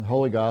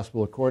Holy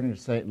Gospel according to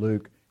St.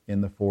 Luke in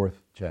the 4th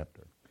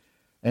chapter.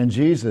 And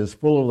Jesus,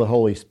 full of the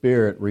Holy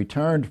Spirit,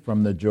 returned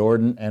from the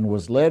Jordan and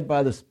was led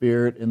by the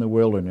Spirit in the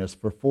wilderness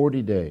for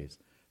 40 days,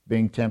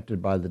 being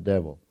tempted by the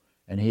devil.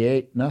 And he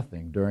ate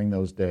nothing during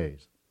those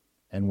days.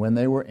 And when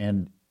they were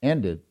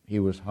ended, he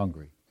was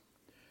hungry.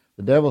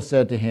 The devil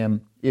said to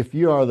him, "If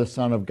you are the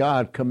Son of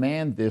God,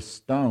 command this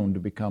stone to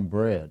become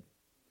bread."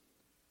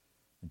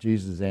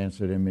 Jesus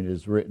answered him, "It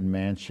is written,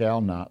 man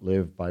shall not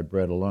live by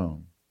bread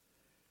alone."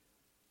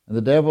 And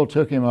the devil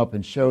took him up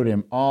and showed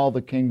him all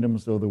the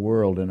kingdoms of the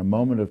world in a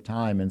moment of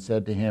time, and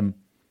said to him,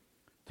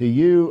 "To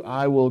you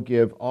I will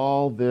give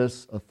all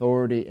this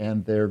authority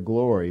and their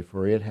glory,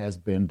 for it has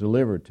been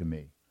delivered to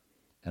me,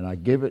 and I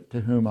give it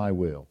to whom I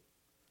will.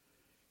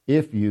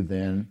 If you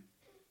then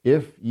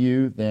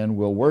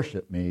will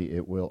worship me,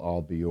 it will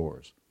all be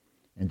yours."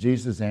 And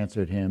Jesus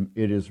answered him,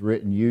 "It is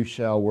written, you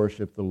shall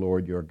worship the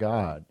Lord your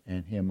God,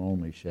 and him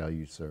only shall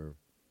you serve."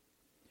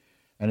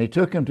 And he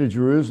took him to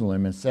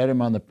Jerusalem and set him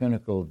on the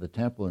pinnacle of the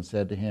temple and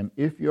said to him,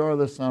 "If you are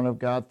the Son of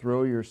God,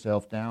 throw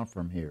yourself down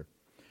from here.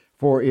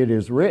 For it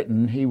is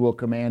written, he will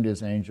command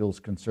his angels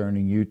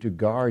concerning you to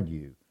guard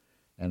you,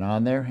 and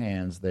on their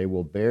hands they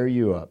will bear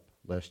you up,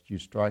 lest you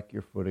strike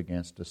your foot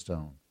against a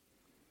stone."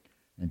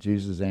 And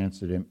Jesus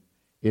answered him,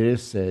 "It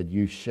is said,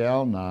 you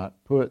shall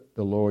not put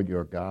the Lord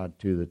your God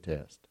to the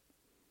test."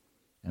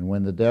 And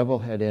when the devil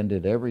had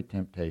ended every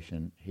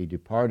temptation, he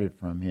departed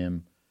from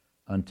him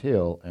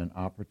until an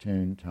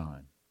opportune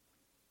time.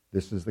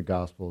 This is the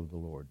gospel of the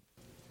Lord.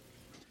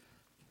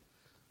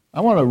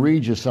 I want to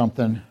read you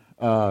something.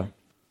 I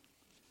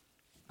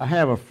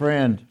have a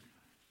friend.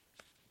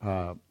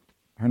 Her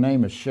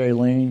name is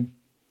Shailene.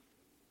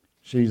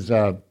 She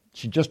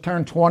just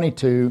turned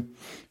 22.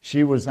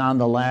 She was on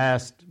the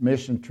last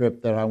mission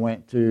trip that I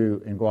went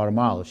to in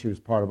Guatemala. She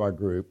was part of our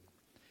group.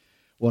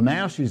 Well,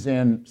 now she's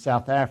in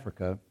South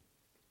Africa,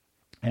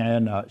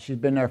 and she's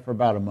been there for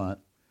about a month.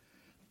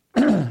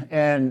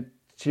 And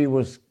she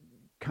was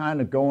kind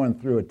of going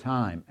through a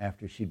time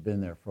after she'd been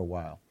there for a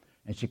while.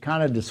 And she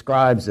kind of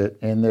describes it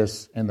in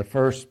the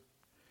first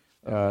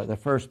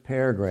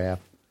paragraph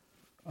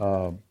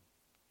of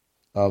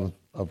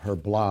her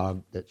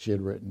blog that she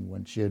had written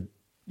when she had,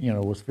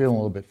 was feeling a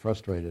little bit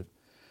frustrated.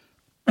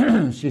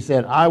 She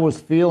said, "I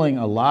was feeling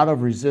a lot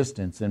of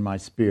resistance in my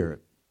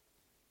spirit.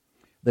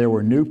 There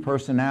were new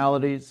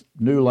personalities,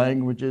 new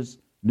languages,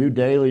 new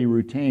daily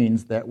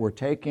routines that were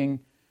taking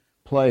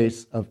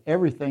place of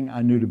everything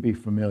I knew to be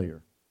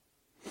familiar.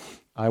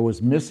 I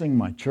was missing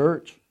my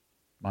church,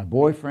 my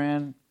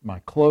boyfriend, my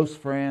close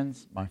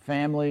friends, my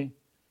family,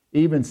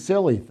 even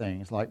silly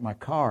things like my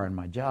car and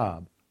my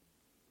job.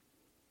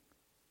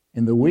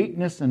 In the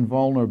weakness and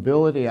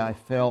vulnerability I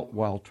felt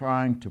while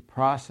trying to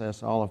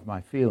process all of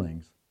my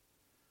feelings,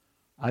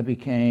 I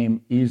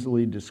became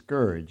easily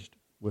discouraged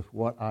with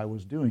what I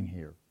was doing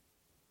here.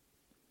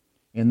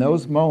 In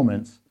those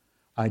moments,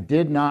 I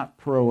did not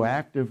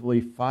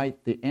proactively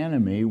fight the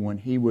enemy when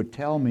he would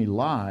tell me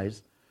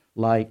lies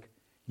like,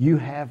 'You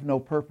have no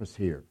purpose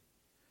here.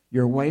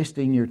 You're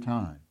wasting your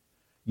time.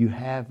 You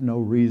have no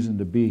reason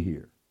to be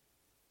here.'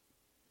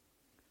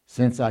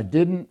 Since I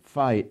didn't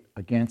fight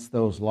against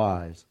those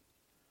lies,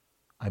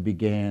 I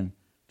began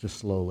to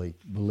slowly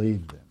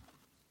believe them."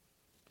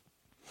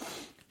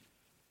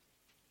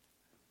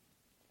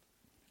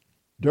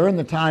 During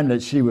the time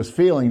that she was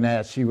feeling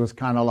that, she was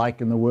kind of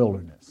like in the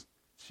wilderness.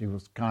 She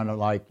was kind of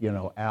like,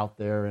 out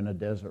there in a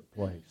desert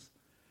place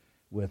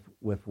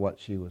with what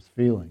she was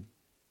feeling.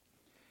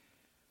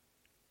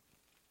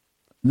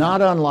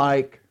 Not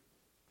unlike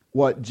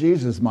what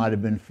Jesus might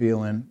have been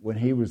feeling when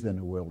he was in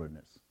the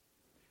wilderness.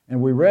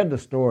 And we read the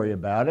story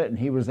about it, and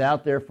he was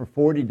out there for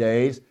 40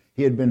 days.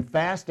 He had been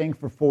fasting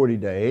for 40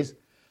 days,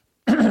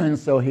 and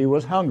so he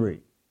was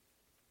hungry.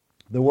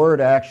 The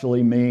word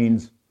actually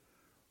means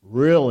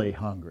really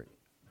hungry.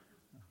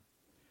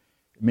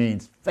 It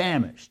means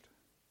famished.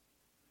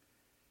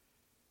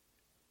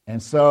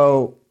 And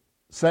so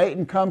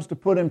Satan comes to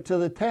put him to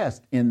the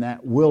test in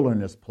that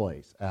wilderness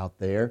place out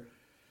there.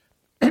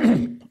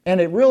 And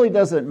it really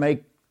doesn't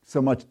make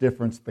so much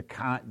difference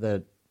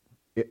the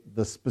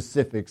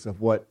specifics of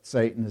what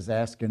Satan is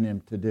asking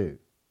him to do.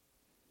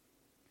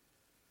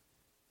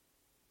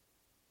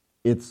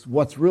 It's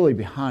what's really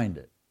behind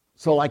it.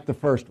 So like the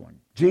first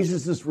one,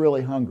 Jesus is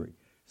really hungry.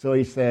 So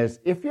he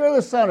says, "If you're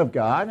the Son of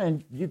God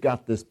and you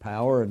got this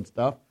power and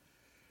stuff,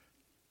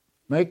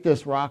 make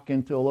this rock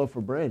into a loaf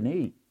of bread and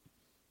eat."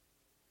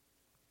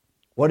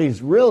 What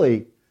he's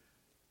really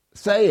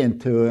saying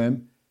to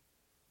him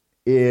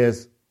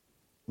is,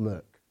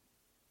 look,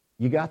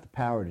 you got the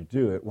power to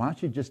do it. Why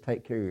don't you just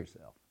take care of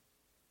yourself?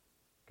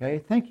 Okay?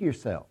 Think of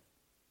yourself.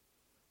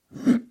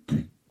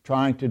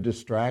 Trying to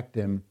distract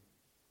him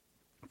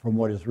from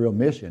what his real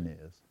mission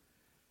is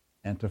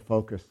and to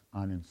focus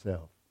on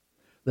himself.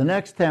 The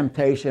next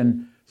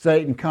temptation,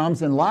 Satan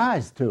comes and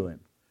lies to him.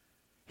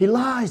 He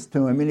lies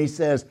to him and he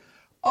says,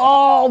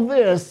 "All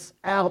this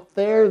out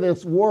there,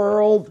 this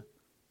world,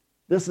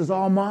 this is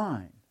all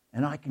mine,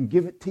 and I can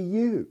give it to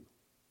you.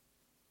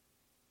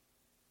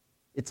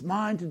 It's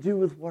mine to do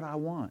with what I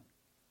want.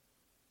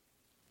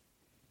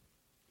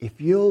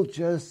 If you'll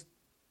just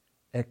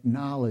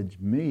acknowledge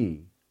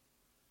me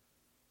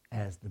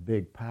as the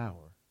big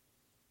power,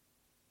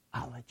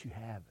 I'll let you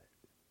have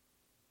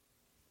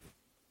it.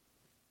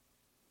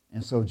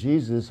 And so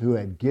Jesus, who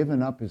had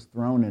given up his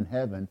throne in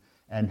heaven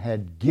and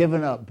had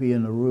given up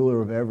being the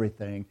ruler of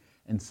everything,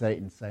 and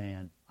Satan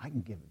saying, I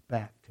can give it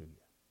back to you.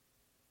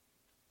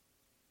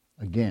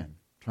 Again,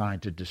 trying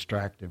to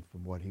distract him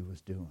from what he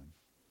was doing.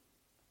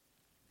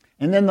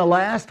 And then the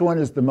last one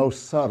is the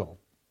most subtle.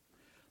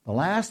 The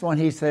last one,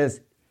 he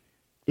says,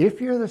 if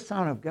you're the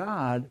Son of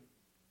God,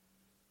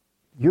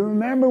 you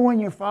remember when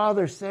your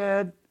Father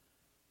said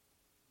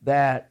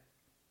that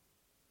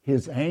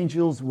his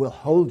angels will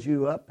hold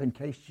you up in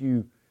case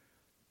you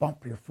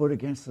bump your foot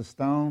against a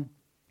stone?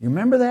 You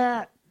remember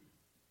that?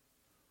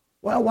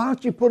 Well, why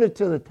don't you put it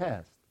to the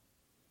test?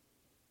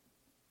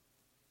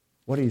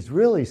 What he's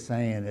really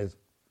saying is,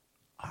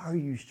 are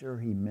you sure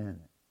he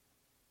meant it?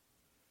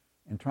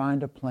 And trying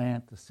to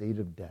plant the seed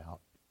of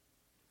doubt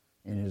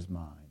in his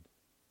mind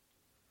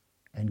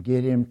and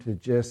get him to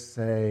just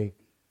say,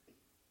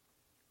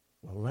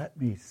 well, let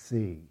me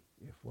see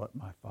if what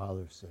my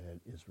Father said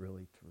is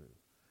really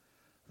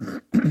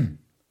true.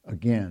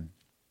 Again,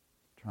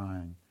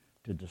 trying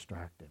to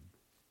distract him.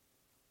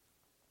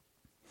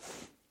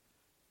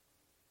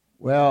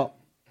 Well,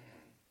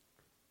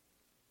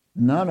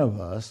 none of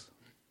us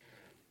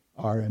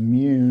are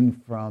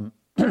immune from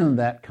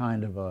that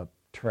kind of a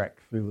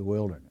trek through the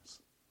wilderness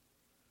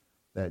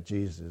that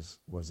Jesus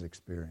was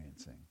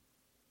experiencing.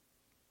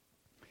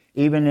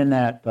 Even in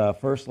that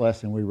first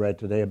lesson we read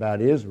today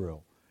about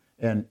Israel,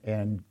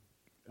 and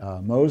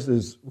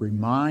Moses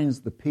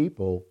reminds the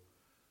people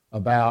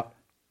about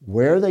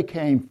where they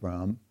came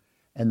from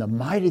and the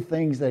mighty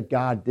things that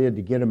God did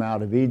to get them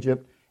out of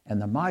Egypt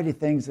and the mighty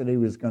things that he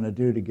was going to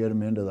do to get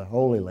them into the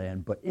Holy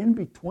Land. But in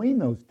between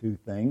those two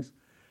things,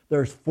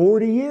 there's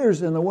 40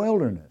 years in the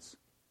wilderness.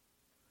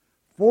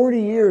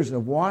 40 years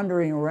of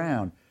wandering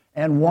around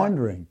and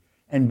wondering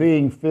and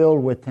being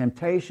filled with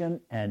temptation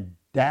and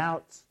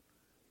doubts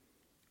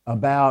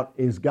about,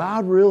 is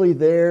God really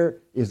there?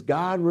 Is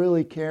God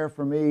really care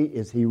for me?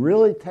 Is he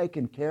really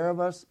taking care of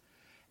us?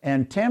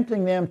 And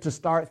tempting them to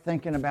start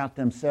thinking about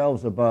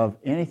themselves above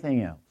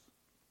anything else.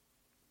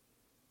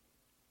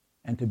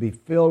 And to be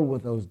filled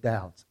with those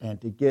doubts and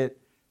to get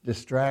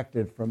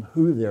distracted from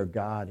who their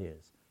God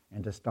is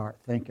and to start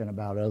thinking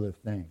about other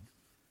things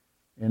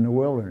in the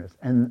wilderness.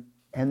 And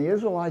the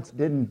Israelites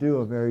didn't do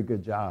a very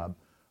good job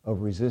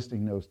of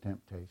resisting those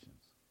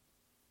temptations.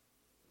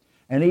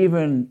 And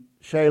even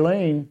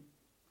Shailene,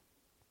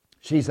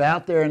 she's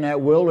out there in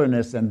that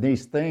wilderness and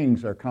these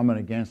things are coming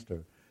against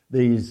her.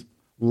 These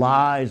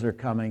lies are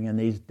coming and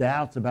these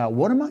doubts about,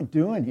 what am I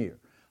doing here?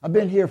 I've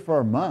been here for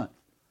a month,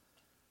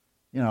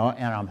 and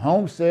I'm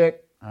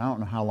homesick. I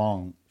don't know how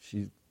long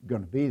she's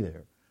going to be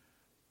there.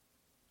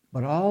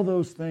 But all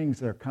those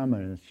things are coming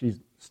and she's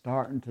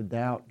starting to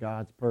doubt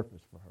God's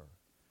purpose for her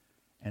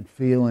and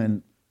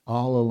feeling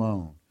all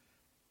alone.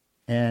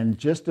 And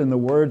just in the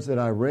words that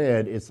I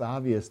read, it's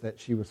obvious that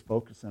she was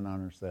focusing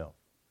on herself.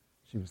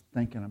 She was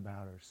thinking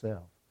about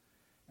herself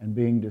and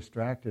being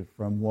distracted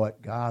from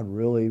what God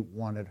really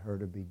wanted her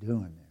to be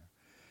doing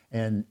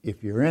there. And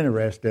if you're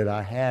interested,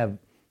 I have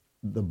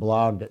the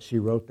blog that she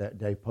wrote that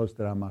day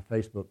posted on my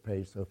Facebook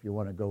page, so if you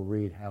want to go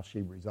read how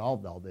she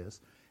resolved all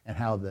this and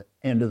how the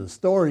end of the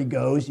story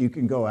goes, you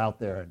can go out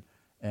there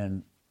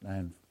and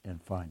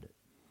find it.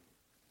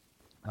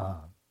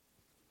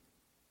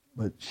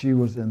 But she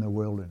was in the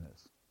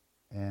wilderness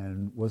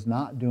and was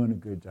not doing a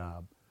good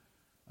job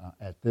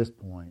at this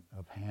point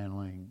of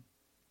handling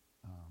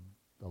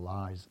the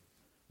lies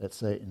that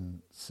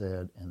Satan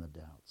said and the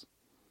doubts.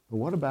 But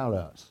what about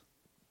us?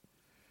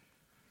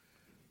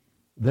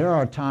 There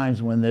are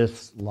times when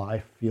this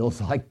life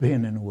feels like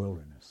being in the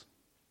wilderness,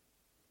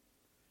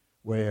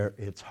 where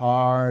it's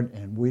hard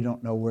and we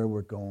don't know where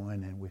we're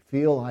going and we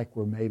feel like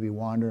we're maybe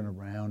wandering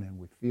around and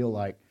we feel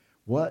like,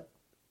 what,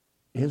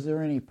 is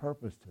there any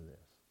purpose to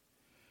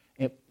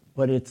this?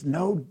 But it's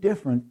no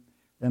different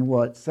than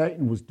what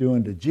Satan was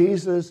doing to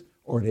Jesus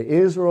or to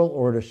Israel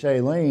or to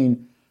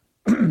Shailene.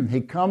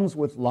 He comes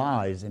with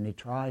lies and he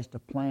tries to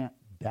plant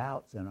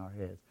doubts in our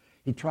heads.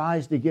 He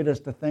tries to get us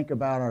to think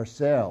about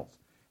ourselves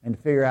and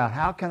figure out,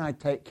 how can I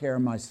take care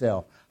of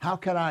myself? How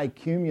can I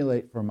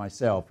accumulate for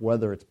myself,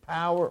 whether it's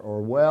power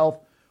or wealth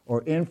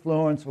or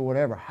influence or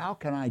whatever? How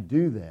can I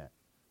do that?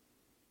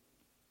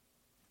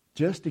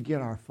 Just to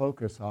get our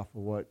focus off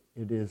of what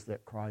it is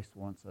that Christ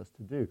wants us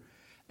to do.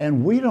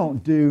 And we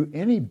don't do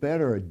any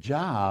better a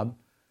job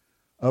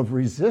of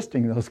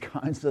resisting those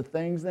kinds of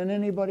things than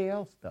anybody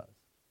else does.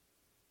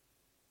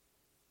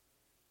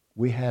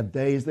 We have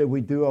days that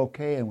we do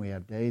okay, and we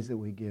have days that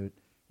we give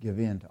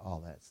in to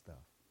all that stuff.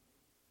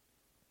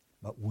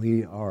 But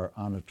we are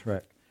on a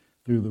trek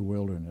through the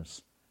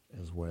wilderness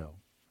as well.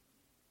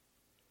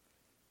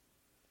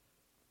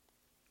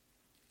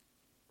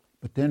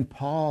 But then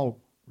Paul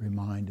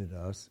reminded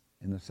us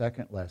in the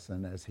second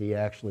lesson, as he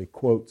actually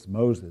quotes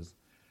Moses,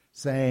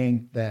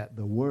 saying that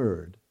the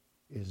Word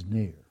is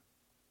near.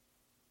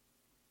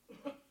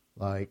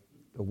 Like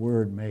the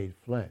Word made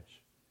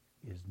flesh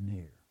is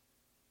near.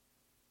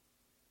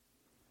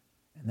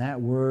 And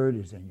that Word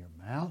is in your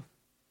mouth,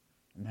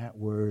 and that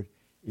Word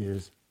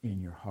is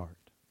in your heart.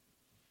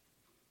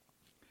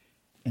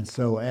 And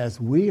so as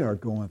we are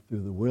going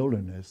through the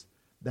wilderness,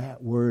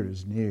 that Word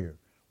is near,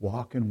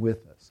 walking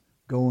with us,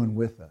 going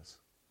with us.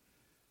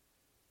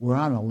 We're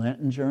on a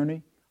Lenten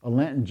journey. A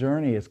Lenten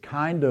journey is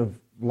kind of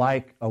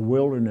like a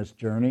wilderness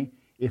journey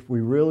if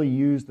we really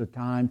use the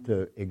time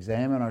to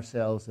examine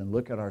ourselves and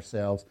look at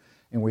ourselves,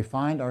 and we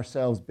find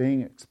ourselves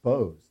being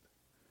exposed.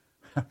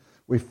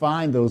 We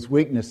find those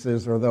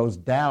weaknesses or those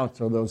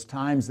doubts or those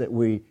times that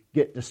we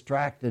get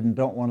distracted and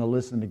don't want to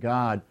listen to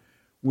God.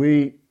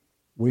 We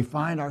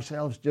find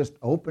ourselves just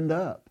opened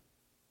up.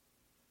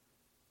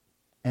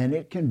 And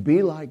it can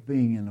be like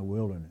being in the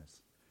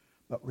wilderness.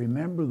 But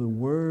remember, the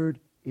Word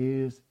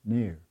is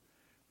near.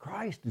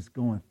 Christ is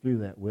going through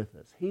that with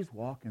us. He's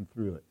walking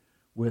through it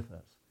with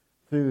us,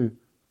 through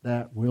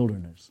that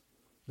wilderness.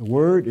 The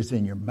Word is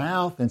in your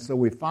mouth, and so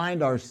we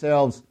find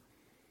ourselves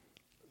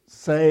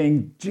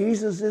saying,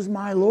 Jesus is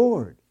my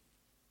Lord.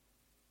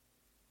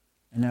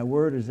 And that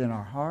Word is in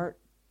our heart,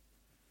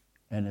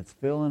 and it's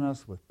filling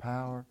us with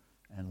power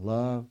and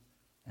love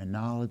and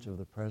knowledge of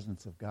the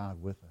presence of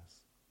God with us.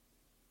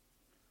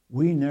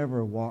 We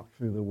never walk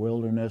through the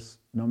wilderness,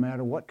 no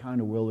matter what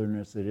kind of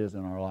wilderness it is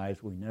in our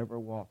lives, we never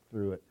walk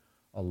through it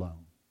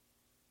alone.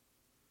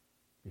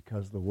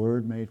 Because the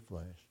Word made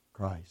flesh,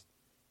 Christ,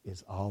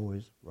 is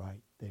always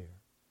right there.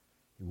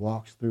 He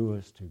walks through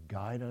us to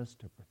guide us,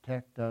 to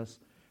protect us,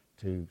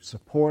 to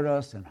support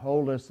us and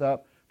hold us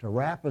up, to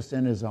wrap us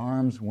in His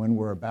arms when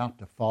we're about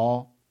to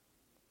fall,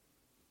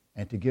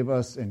 and to give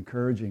us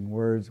encouraging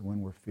words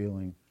when we're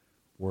feeling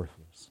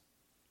worthless.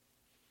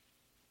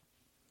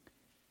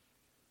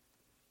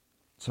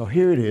 So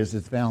here it is,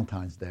 it's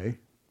Valentine's Day.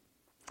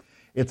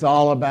 It's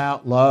all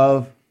about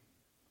love,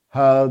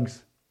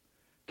 hugs,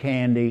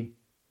 candy,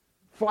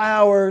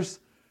 flowers,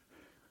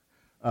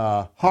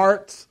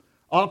 hearts,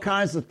 all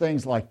kinds of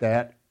things like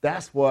that.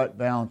 That's what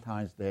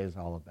Valentine's Day is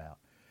all about.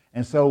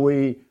 And so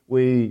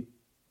we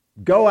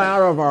go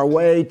out of our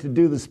way to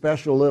do the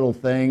special little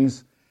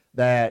things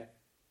that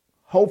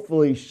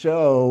hopefully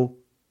show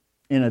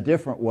in a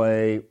different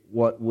way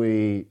what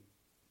we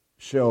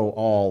show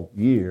all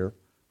year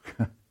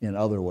in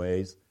other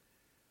ways.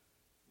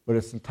 But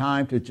it's the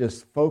time to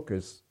just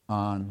focus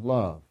on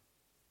love.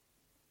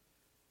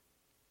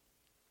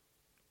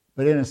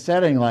 But in a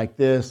setting like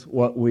this,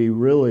 what we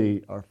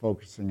really are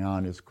focusing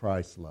on is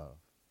Christ's love.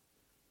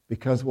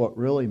 Because what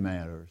really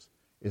matters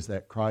is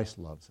that Christ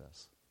loves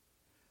us,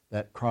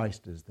 that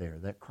Christ is there,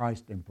 that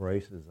Christ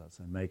embraces us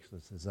and makes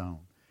us His own,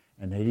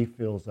 and that He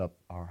fills up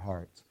our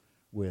hearts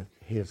with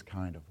His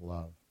kind of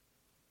love.